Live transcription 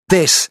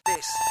This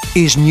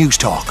is News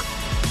Talk.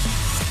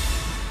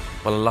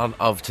 Well, a lot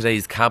of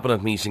today's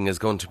cabinet meeting is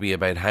going to be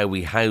about how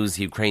we house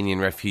Ukrainian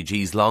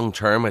refugees long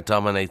term. It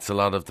dominates a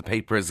lot of the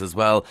papers as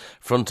well.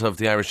 Front of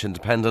the Irish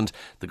Independent,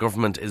 the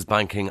government is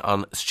banking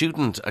on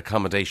student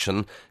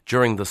accommodation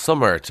during the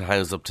summer to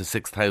house up to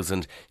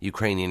 6,000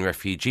 Ukrainian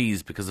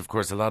refugees because, of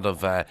course, a lot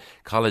of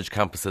college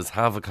campuses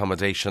have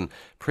accommodation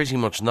pretty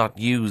much not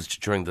used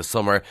during the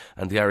summer,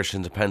 and the Irish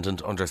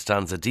Independent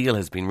understands a deal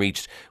has been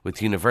reached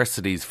with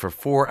universities for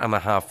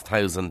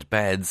 4,500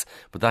 beds,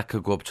 but that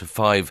could go up to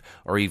 5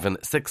 or even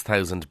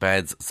 6,000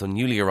 beds, so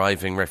newly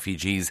arriving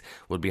refugees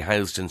will be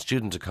housed in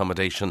student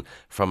accommodation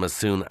from as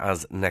soon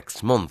as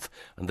next month.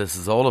 And this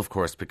is all, of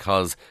course,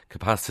 because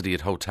capacity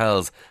at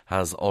hotels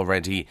has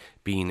already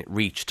been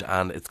reached,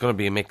 and it's going to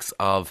be a mix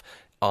of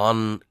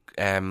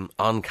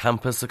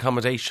on-campus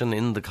accommodation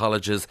in the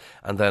colleges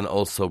and then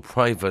also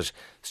private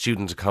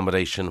student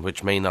accommodation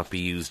which may not be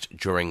used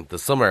during the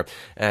summer.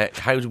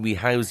 How do we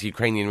house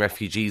Ukrainian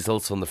refugees?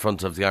 Also on the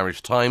front of the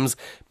Irish Times,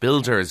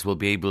 builders will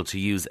be able to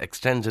use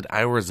extended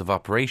hours of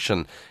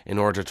operation in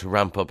order to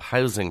ramp up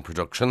housing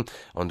production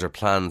under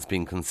plans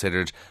being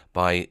considered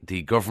by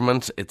the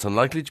government. It's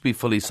unlikely to be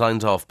fully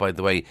signed off, by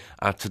the way,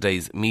 at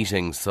today's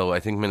meeting, so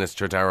I think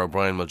Minister Darragh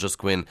O'Brien will just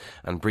go in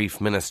and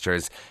brief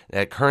ministers.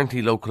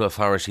 Currently, local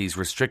authorities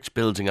restrict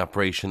building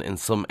operation in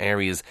some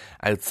areas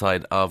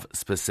outside of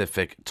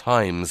specific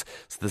times.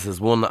 So this is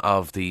one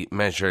of the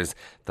measures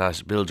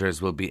that builders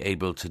will be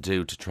able to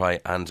do to try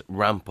and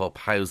ramp up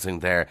housing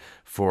there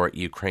for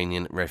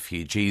Ukrainian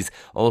refugees.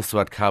 Also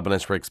at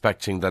Cabinet, we're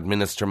expecting that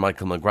Minister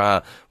Michael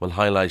McGrath will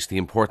highlight the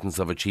importance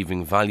of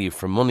achieving value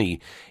for money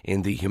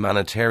in the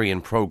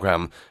humanitarian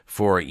programme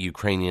for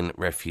Ukrainian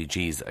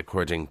refugees,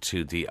 according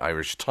to the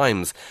Irish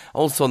Times.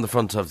 Also on the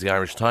front of the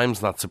Irish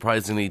Times, not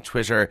surprisingly,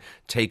 Twitter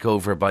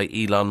takeover by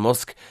Elon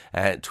Musk.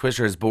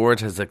 Twitter's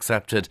board has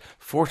accepted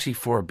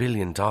 $44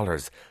 billion.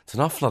 It's an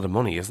awful lot of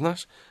money, isn't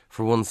it,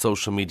 for one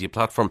social media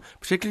platform,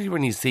 particularly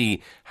when you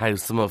see how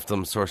some of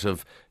them sort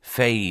of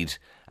fade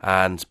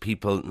and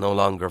people no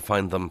longer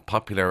find them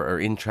popular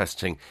or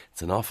interesting.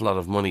 It's an awful lot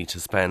of money to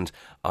spend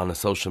on a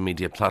social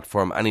media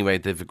platform. Anyway,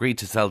 they've agreed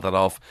to sell that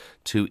off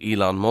to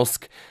Elon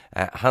Musk,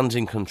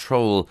 handing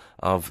control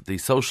of the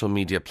social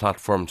media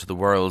platform to the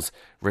world's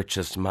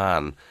richest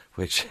man,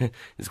 which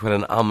is quite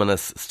an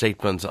ominous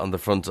statement on the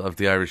front of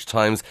the Irish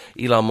Times.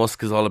 Elon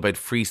Musk is all about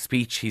free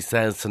speech, he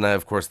says. So now,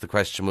 of course, the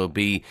question will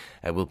be,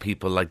 will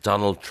people like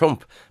Donald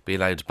Trump be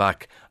allowed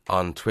back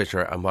on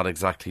Twitter, and what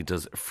exactly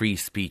does free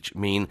speech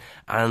mean?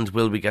 And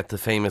will we get the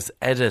famous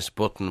edit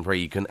button where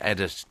you can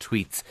edit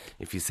tweets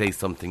if you say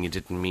something you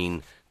didn't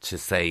mean to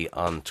say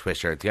on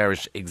Twitter? The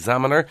Irish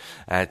Examiner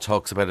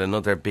talks about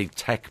another big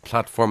tech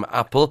platform,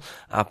 Apple.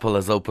 Apple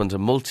has opened a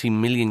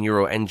multi-million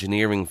euro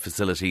engineering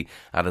facility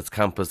at its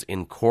campus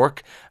in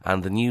Cork,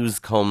 and the news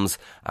comes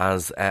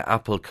as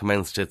Apple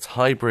commenced its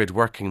hybrid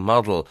working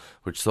model,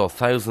 which saw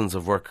thousands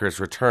of workers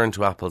return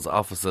to Apple's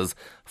offices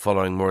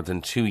following more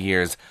than 2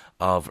 years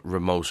of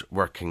remote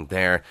working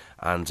there,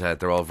 and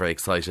they're all very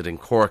excited in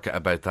Cork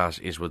about that,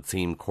 it would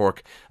seem.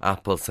 Cork,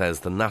 Apple says,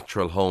 the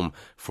natural home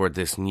for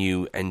this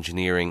new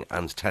engineering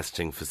and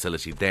testing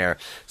facility there.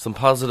 Some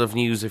positive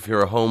news if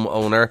you're a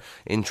homeowner.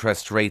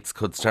 Interest rates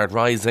could start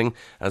rising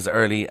as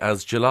early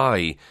as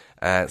July.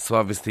 So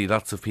obviously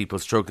lots of people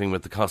struggling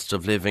with the cost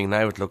of living.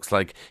 Now it looks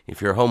like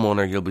if you're a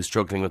homeowner, you'll be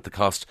struggling with the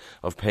cost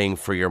of paying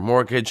for your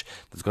mortgage.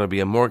 There's going to be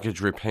a mortgage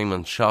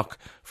repayment shock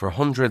for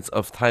hundreds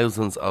of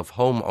thousands of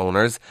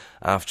homeowners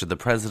after the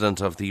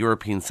president of the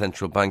European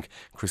Central Bank,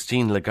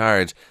 Christine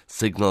Lagarde,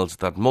 signalled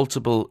that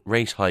multiple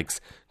rate hikes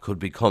could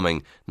be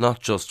coming, not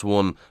just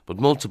one, but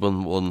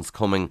multiple ones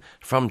coming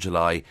from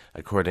July,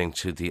 according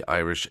to the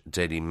Irish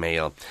Daily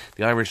Mail.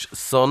 The Irish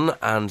Sun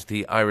and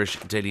the Irish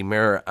Daily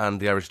Mirror and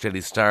the Irish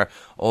Daily Star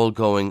all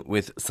going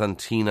with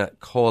Santina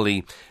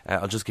Cawley.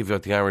 I'll just give you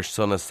what the Irish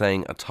Sun is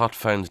saying. A tot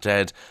found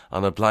dead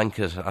on a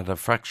blanket at a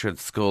fractured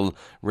skull,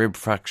 rib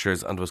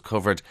fractures, and was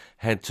covered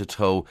head to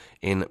toe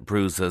in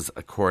bruises.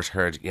 A court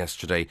heard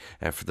yesterday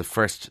for the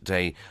first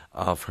day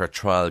of her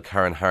trial,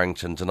 Karen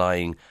Harrington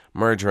denying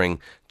murdering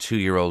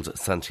 2-year-old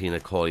Santina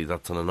Cawley.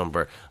 That's on a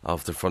number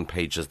of the front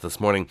pages this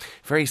morning.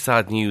 Very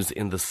sad news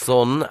in the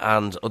Sun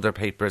and other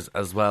papers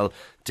as well.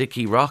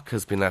 Dickie Rock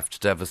has been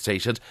left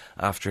devastated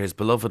after his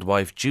beloved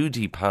wife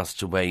Judy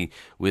passed away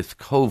with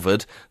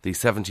COVID. The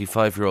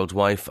 75-year-old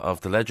wife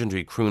of the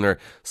legendary crooner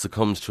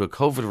succumbed to a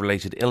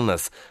COVID-related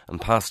illness and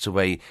passed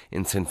away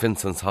in St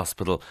Vincent's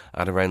Hospital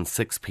at around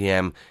 6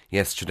 p.m.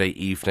 yesterday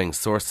evening.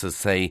 Sources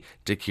say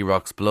Dickie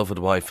Rock's beloved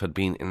wife had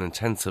been in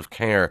intensive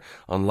care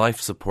on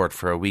life support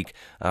for a week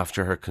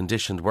after her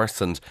condition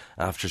worsened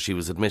after she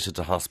was admitted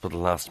to hospital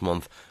last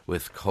month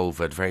with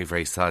COVID. Very,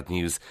 very sad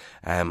news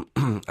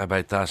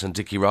about that. And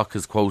Dickie Rock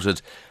is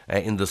quoted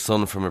in The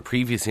Sun from a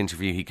previous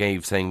interview he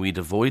gave saying, "We'd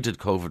avoided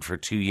COVID for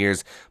 2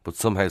 years, but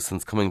somehow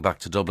since coming back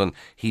to Dublin,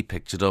 he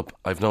picked it up.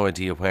 I've no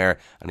idea where,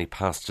 and he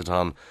passed it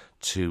on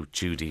to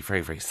Judy.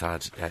 Very, very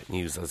sad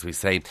news, as we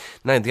say.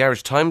 Now, the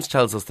Irish Times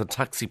tells us that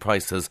taxi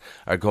prices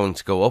are going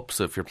to go up.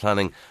 So if you're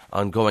planning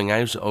on going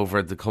out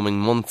over the coming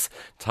months,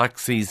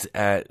 taxis,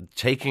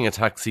 taking a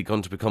taxi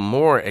going to become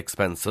more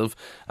expensive,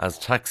 as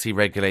taxi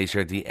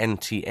regulator, the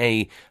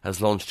NTA,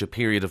 has launched a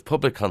period of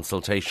public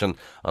consultation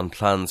on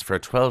plans for a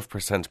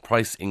 12%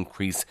 price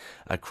increase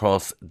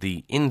across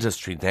the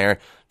industry there.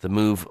 The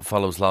move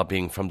follows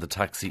lobbying from the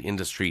taxi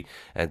industry.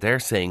 They're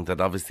saying that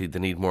obviously they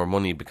need more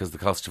money because the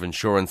cost of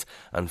insurance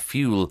and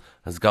fuel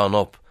has gone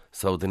up,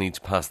 so they need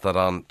to pass that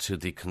on to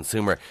the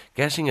consumer.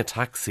 Getting a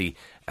taxi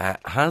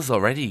has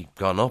already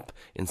gone up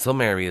in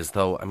some areas,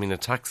 though. I mean, a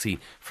taxi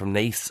from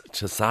Naas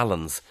to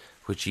Sallins,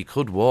 which you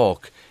could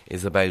walk,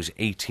 is about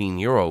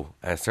 €18,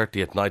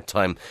 certainly at night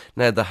time.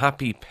 Now, the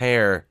Happy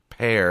Pear,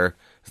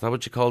 is that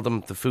what you call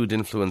them? The food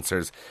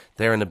influencers.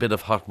 They're in a bit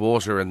of hot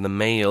water in the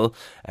Mail.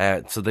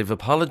 So they've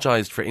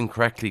apologised for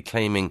incorrectly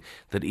claiming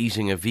that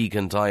eating a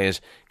vegan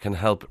diet can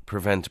help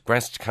prevent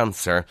breast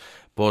cancer.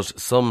 But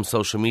some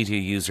social media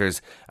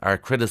users are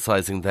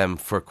criticising them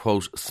for,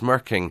 quote,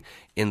 smirking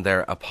in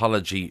their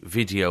apology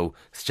video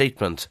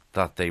statement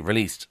that they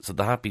released. So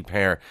the Happy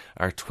Pair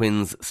are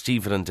twins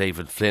Stephen and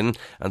David Flynn,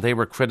 and they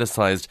were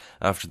criticised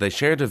after they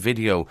shared a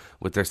video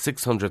with their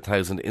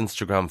 600,000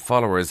 Instagram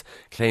followers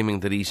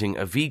claiming that eating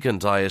a vegan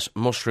diet,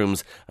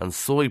 mushrooms and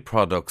soy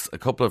products a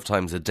couple of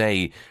times a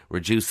day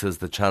reduces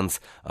the chance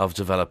of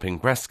developing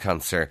breast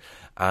cancer.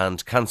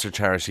 And cancer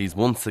charities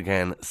once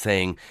again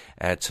saying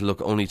to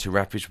look only to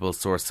reputable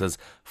sources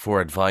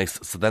for advice.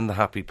 So then the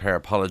Happy Pair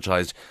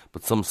apologised,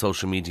 but some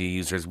social media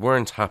users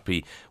weren't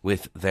happy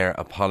with their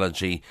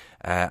apology,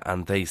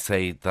 and they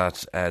say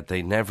that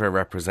they never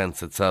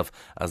represents itself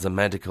as a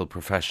medical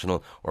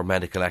professional or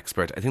medical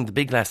expert. I think the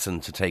big lesson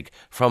to take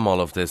from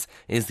all of this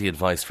is the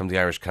advice from the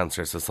Irish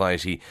Cancer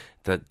Society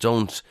that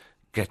don't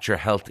get your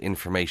health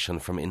information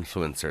from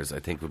influencers, I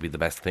think would be the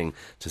best thing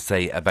to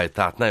say about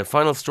that. Now,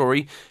 final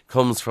story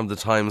comes from the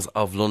Times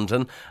of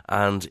London,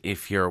 and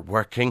if you're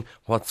working,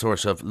 what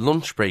sort of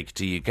lunch break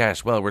do you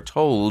get? Well, we're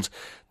told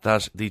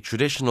that the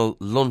traditional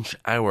lunch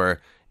hour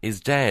is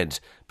dead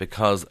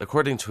because,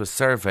 according to a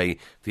survey,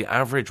 the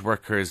average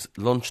worker's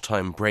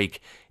lunchtime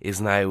break is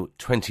now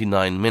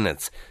 29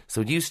 minutes. So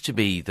it used to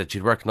be that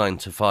you'd work 9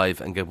 to 5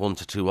 and get 1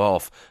 to 2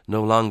 off.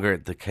 No longer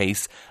the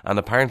case. And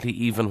apparently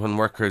even when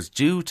workers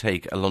do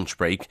take a lunch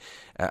break,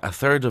 a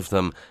third of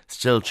them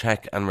still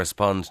check and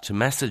respond to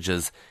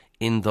messages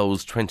in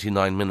those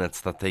 29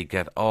 minutes that they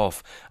get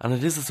off. And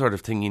it is the sort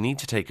of thing you need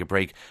to take a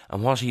break.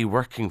 And what are you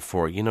working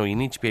for? You know, you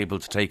need to be able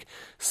to take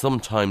some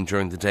time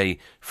during the day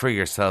for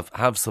yourself,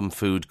 have some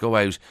food, go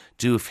out,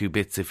 do a few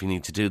bits if you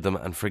need to do them,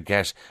 and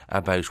forget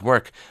about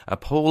work. A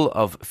poll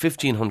of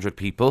 1,500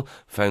 people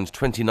found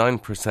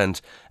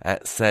 29%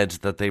 said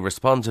that they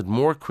responded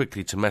more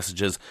quickly to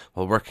messages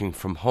while working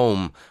from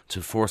home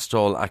to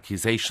forestall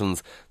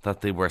accusations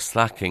that they were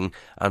slacking.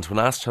 And when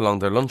asked how long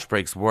their lunch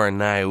breaks were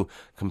now,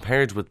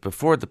 compared with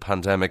before the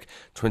pandemic,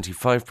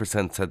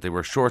 25% said they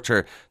were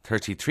shorter,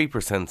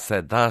 33%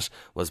 said that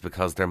was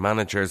because their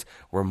managers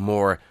were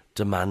more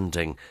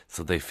demanding,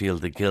 so they feel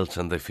the guilt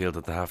and they feel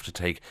that they have to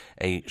take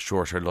a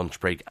shorter lunch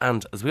break.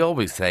 And as we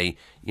always say,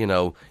 you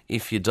know,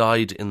 if you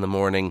died in the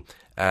morning,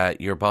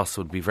 your boss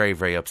would be very,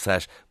 very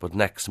upset, but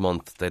next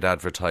month they'd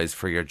advertise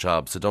for your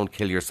job. So don't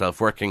kill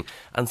yourself working,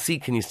 and see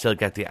can you still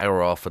get the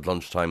hour off at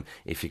lunchtime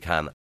if you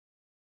can.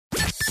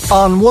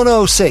 On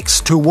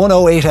 106 to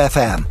 108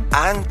 FM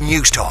and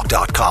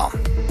newstalk.com.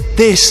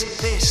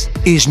 This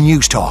is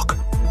Newstalk.